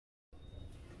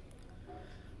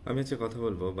আমি আজকে কথা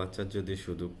বলবো বাচ্চার যদি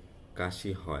শুধু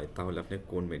কাশি হয় তাহলে আপনি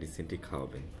কোন মেডিসিনটি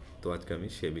খাওয়াবেন। তো আজকে আমি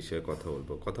সে বিষয়ে কথা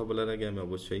বলবো। কথা বলার আগে আমি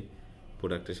অবশ্যই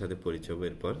প্রোডাক্টের সাথে পরিচয় হবো,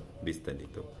 এরপর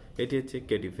বিস্তারিত। এটি হচ্ছে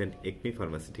কেটিফেন একমি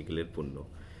ফার্মাসিউটিক্যালের পণ্য।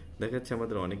 দেখা যাচ্ছে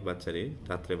আমাদের অনেক বাচ্চারই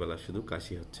রাত্রেবেলা শুধু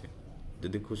কাশি হচ্ছে।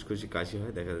 যদি খুশখুশি কাশি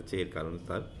হয় দেখা যাচ্ছে এর কারণে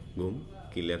তার ঘুম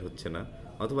ক্লিয়ার হচ্ছে না,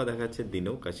 অথবা দেখা যাচ্ছে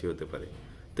দিনেও কাশি হতে পারে।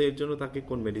 তো এর জন্য তাকে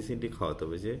কোন মেডিসিনটি খাওয়াতে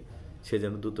হবে যে সে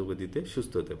যেন দ্রুতগতিতে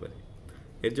সুস্থ হতে পারে।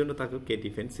 এর জন্য তাকে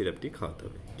কেটিফেন সিরাপটি খাওয়াতে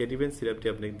হবে। কেটিফেন সিরাপটি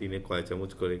আপনি দিনে কয়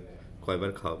চামচ করে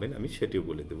কয়বার খাওয়াবেন আমি সেটিও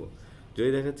বলে দেবো। যদি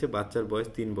দেখা যাচ্ছে বাচ্চার বয়স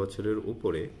 3 বছরের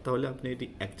উপরে, তাহলে আপনি এটি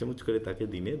 1 চামচ করে তাকে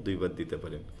দিনে 2বার দিতে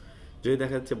পারেন। যদি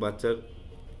দেখা যাচ্ছে বাচ্চার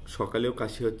সকালেও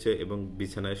কাশি হচ্ছে এবং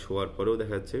বিছানায় শোয়ার পরেও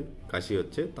দেখা যাচ্ছে কাশি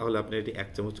হচ্ছে, তাহলে আপনি এটি 1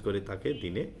 চামচ করে তাকে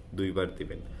দিনে 2বার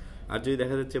দিবেন। আর যদি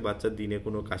দেখা যাচ্ছে বাচ্চার দিনে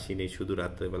কোনো কাশি নেই, শুধু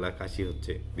রাত্রেবেলা কাশি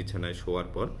হচ্ছে বিছানায় শোয়ার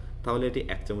পর, তাহলে এটি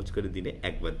 1 চামচ করে দিনে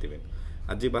 1বার দিবেন।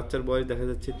 আর যে বাচ্চার বয়স দেখা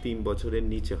যাচ্ছে 3 বছরের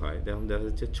নিচে হয়, যেমন দেখা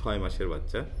যাচ্ছে 6 মাসের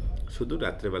বাচ্চা, শুধু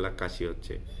রাত্রেবেলা কাশি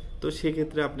হচ্ছে, তো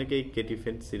সেক্ষেত্রে আপনাকে এই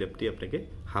কেটিফেন সিরাপটি আপনাকে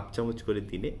 1/2 চামচ করে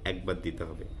দিনে 1বার দিতে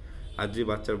হবে। আর যে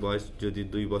বাচ্চার বয়স যদি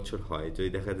 2 বছর হয়, যদি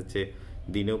দেখা যাচ্ছে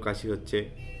দিনেও কাশি হচ্ছে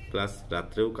প্লাস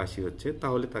রাত্রেও কাশি হচ্ছে,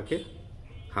 তাহলে তাকে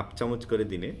 1/2 চামচ করে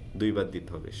দিনে 2বার দিতে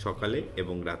হবে, সকালে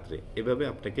এবং রাত্রে। এভাবে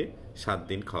আপনাকে 7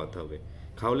 দিন খাওয়াতে হবে।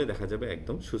 খাওয়ালে দেখা যাবে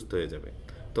একদম সুস্থ হয়ে যাবে।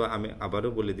 তো আমি আবারও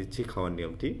বলে দিচ্ছি খাওয়ার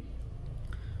নিয়মটি।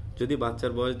 যদি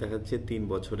বাচ্চার বয়স দেখা যাচ্ছে 3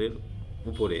 বছরের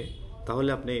উপরে, তাহলে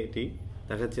আপনি এটি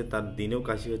দেখা যাচ্ছে তার দিনেও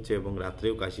কাশি হচ্ছে এবং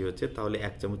রাত্রেও কাশি হচ্ছে, তাহলে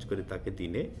 1 চামচ করে তাকে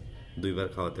দিনে 2বার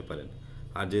খাওয়াতে পারেন।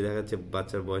 আর যদি দেখা যাচ্ছে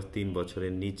বাচ্চার বয়স 3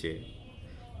 বছরের নিচে,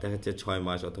 দেখা যাচ্ছে 6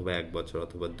 মাস অথবা 1 বছর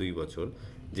অথবা 2 বছর,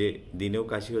 যে দিনেও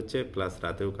কাশি হচ্ছে প্লাস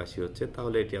রাতেও কাশি হচ্ছে,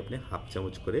 তাহলে এটি আপনি 1/2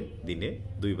 চামচ করে দিনে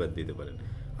 2বার দিতে পারেন।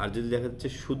 আর যদি দেখা যাচ্ছে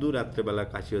শুধু রাত্রেবেলা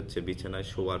কাশি হচ্ছে, বিছানায়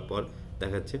শোয়ার পর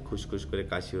দেখা যাচ্ছে খুসখুস করে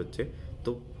কাশি হচ্ছে,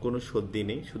 তো কোনো সর্দি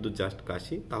নেই, শুধু জাস্ট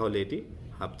কাশি, তাহলে এটি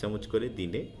 1/2 চামচ করে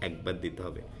দিনে 1বার দিতে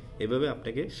হবে। এভাবে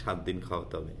আপনাকে 7 দিন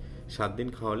খাওয়াতে হবে। 7 দিন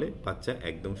খাওয়ালে বাচ্চা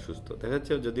একদম সুস্থ। দেখা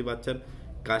যাচ্ছে যদি বাচ্চার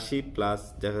কাশি প্লাস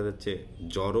দেখা যাচ্ছে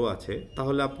জ্বরও আছে,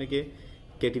 তাহলে আপনাকে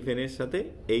কেটিফেনের সাথে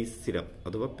এই সিরাপ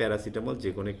অথবা প্যারাসিটামল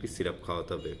যে কোনো একটি সিরাপ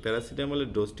খাওয়াতে হবে। প্যারাসিটামলের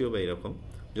ডোজটিও বা এরকম।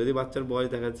 যদি বাচ্চার বয়স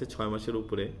দেখা যাচ্ছে 6 মাসের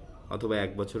উপরে অথবা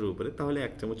 1 বছরের উপরে, তাহলে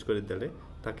 1 চামচ করে দিলে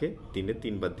তাকে দিনে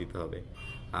 3বার দিতে হবে।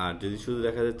 আর যদি শুধু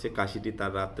দেখা যাচ্ছে কাশিটি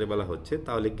তার রাত্রেবেলা হচ্ছে,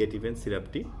 তাহলে কেটিফেন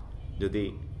সিরাপটি যদি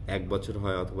 1 বছর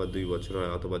হয় অথবা 2 বছর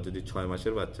হয় অথবা যদি 6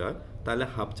 মাসের বাচ্চা হয়, তাহলে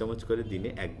 1/2 চামচ করে দিনে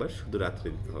 1বার শুধু রাত্রে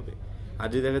দিতে হবে। আর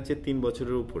যদি দেখা যাচ্ছে 3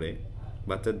 বছরের উপরে,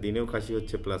 বাচ্চার দিনেও কাশি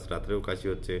হচ্ছে প্লাস রাত্রেও কাশি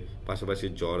হচ্ছে, পাশাপাশি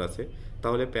জ্বর আছে,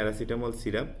 তাহলে প্যারাসিটামল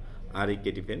সিরাপ আর এই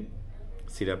কেটিফেন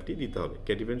সিরাপটি দিতে হবে।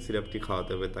 কেটিফেন সিরাপটি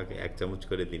খাওয়াতে হবে তাকে 1 চামচ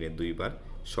করে দিনে 2বার,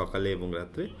 সকালে এবং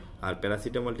রাত্রে। আর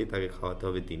প্যারাসিটামলটি তাকে খাওয়াতে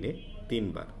হবে দিনে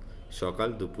 3বার, সকাল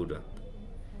দুপুর রাত।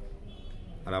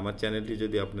 আর আমার চ্যানেলটি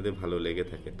যদি আপনাদের ভালো লেগে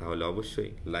থাকে তাহলে অবশ্যই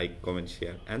like comment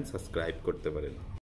share and subscribe করতে পারেন।